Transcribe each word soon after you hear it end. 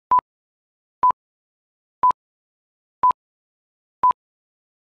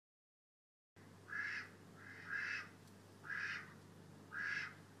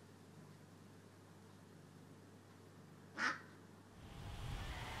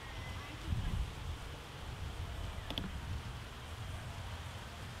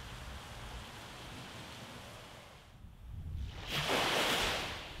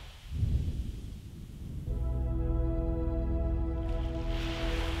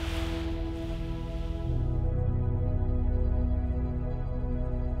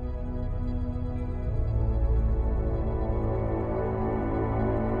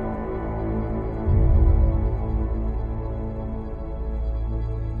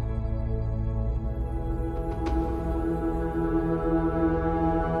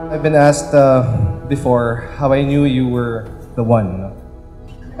I've been asked before how I knew you were the one.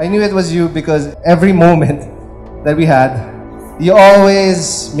 I knew it was you because every moment that we had, you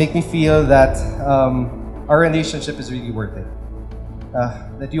always make me feel that our relationship is really worth it.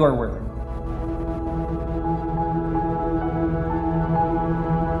 That you are worth it.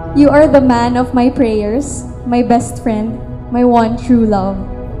 You are the man of my prayers, my best friend, my one true love.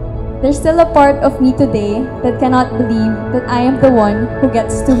 There's still a part of me today that cannot believe that I am the one who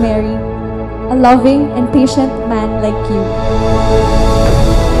gets to marry a loving and patient man like you.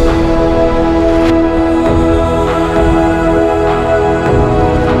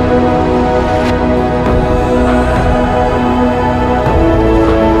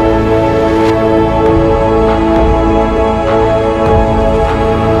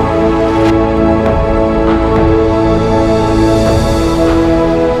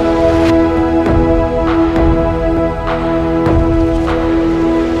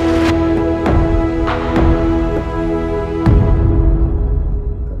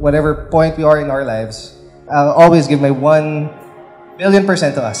 Whatever point we are in our lives, I'll always give my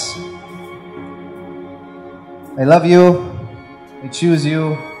 1,000,000% to us. I love you, I choose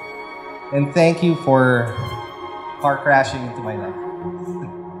you, and thank you for car crashing into my life.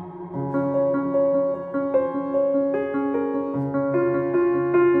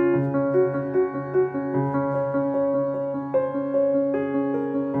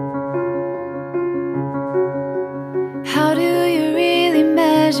 How do you really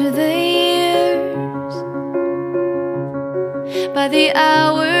measure the years? By the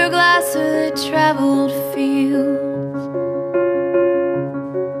hourglass or the traveled fields.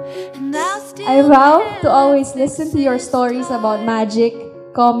 And I vow to always listen to your stories about magic,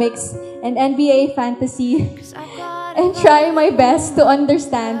 comics, and NBA fantasy, and try my best to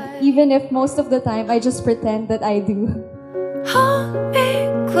understand, even if most of the time I just pretend that I do. Hold me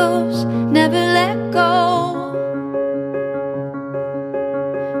close, never let go.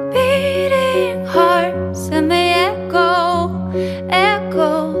 Beating hearts and they echo,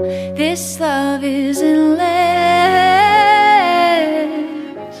 echo. This love is endless.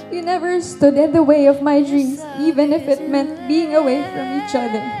 You never stood in the way of my dreams, even if it meant being away from each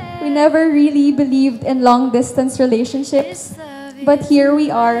other. We never really believed in long-distance relationships, but here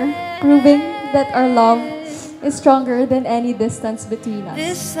we are, proving that our love is stronger than any distance between us.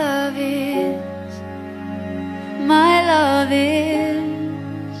 This love is, my love is.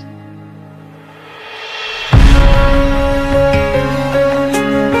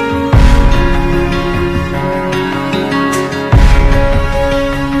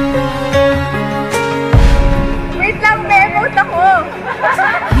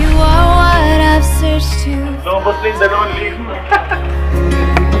 You are what I've searched to.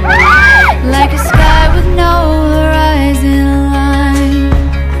 Like a sky with no horizon line.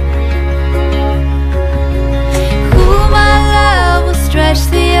 Who my love will stretch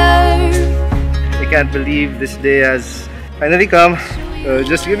the earth. I can't believe this day has finally come.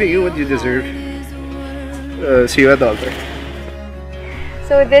 Just giving you what you deserve. See you at the altar.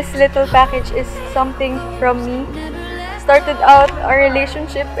 So this little package is something from me. Started out our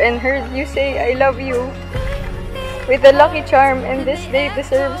relationship and heard you say I love you with a lucky charm, and this day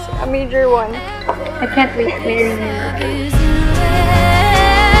deserves a major one. I can't wait to marry you.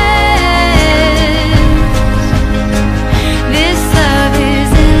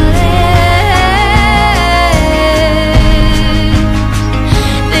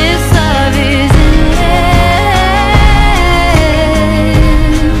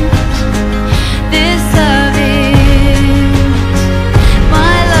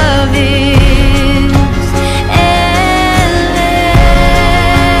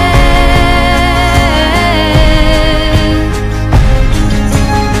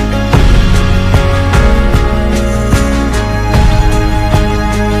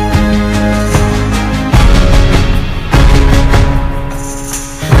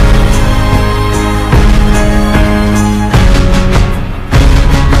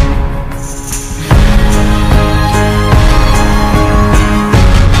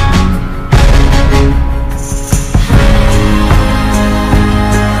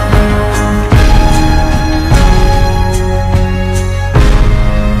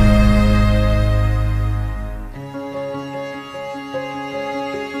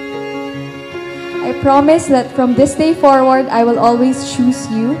 I promise that from this day forward, I will always choose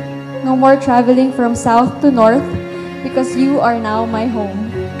you. No more traveling from south to north, because you are now my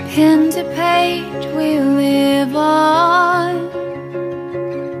home. Pen to page we live on.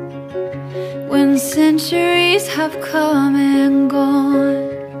 When centuries have come and gone.